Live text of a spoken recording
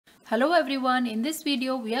Hello everyone, in this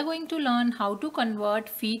video we are going to learn how to convert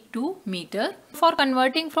feet to meter. For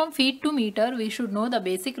converting from feet to meter, we should know the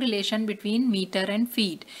basic relation between meter and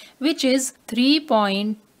feet, which is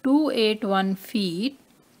 3.281 feet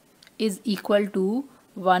is equal to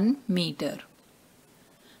 1 meter.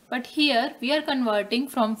 But here we are converting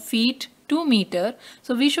from feet to meter,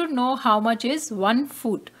 so we should know how much is 1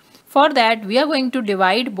 foot. For that, we are going to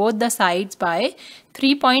divide both the sides by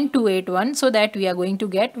 3.281 so that we are going to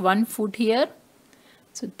get 1 foot here.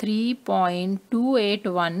 So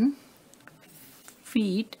 3.281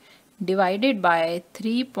 feet divided by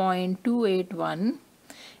 3.281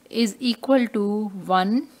 is equal to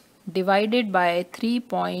 1 divided by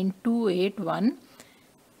 3.281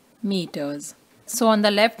 meters. So on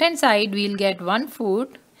the left hand side, we will get 1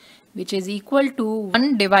 foot, which is equal to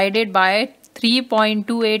 1 divided by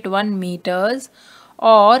 3.281 meters,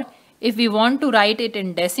 or if we want to write it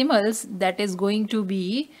in decimals, that is going to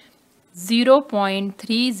be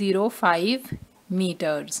 0.305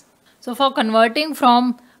 meters. So for converting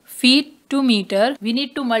from feet to meter, we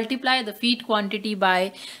need to multiply the feet quantity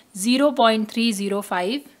by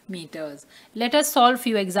 0.305 meters. Let us solve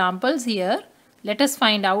few examples here. Let us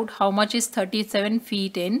find out how much is 37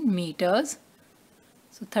 feet in meters.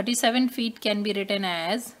 So 37 feet can be written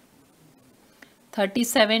as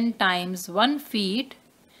 37 times 1 feet,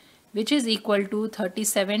 which is equal to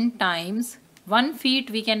 37 times 1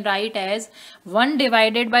 feet we can write as 1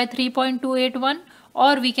 divided by 3.281,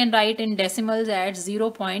 or we can write in decimals at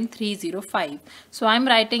 0.305. So I am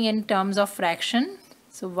writing in terms of fraction.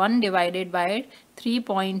 So 1 divided by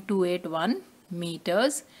 3.281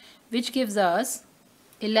 meters, which gives us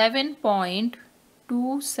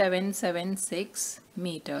 11.2776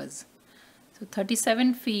 meters. So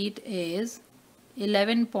 37 feet is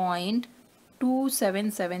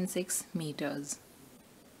 11.2776 meters.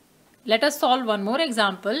 Let us solve one more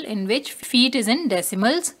example in which feet is in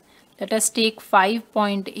decimals. Let us take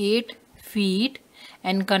 5.8 feet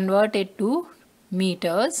and convert it to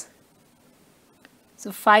meters.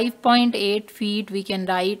 So 5.8 feet we can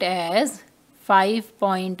write as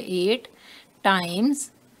 5.8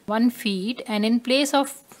 times 1 feet, and in place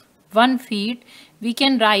of 1 feet we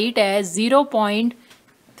can write as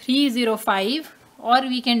 0.305, or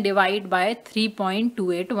we can divide by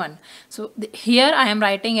 3.281. So here I am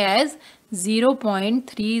writing as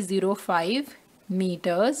 0.305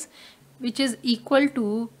 meters, which is equal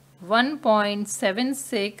to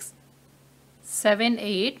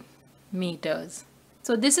 1.7678 meters.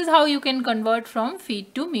 So this is how you can convert from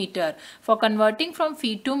feet to meter. For converting from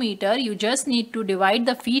feet to meter, you just need to divide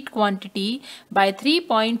the feet quantity by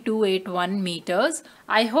 3.281 meters.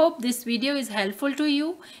 I hope this video is helpful to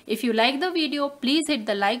you. If you like the video, please hit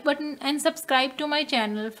the like button and subscribe to my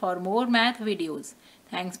channel for more math videos.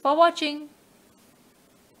 Thanks for watching.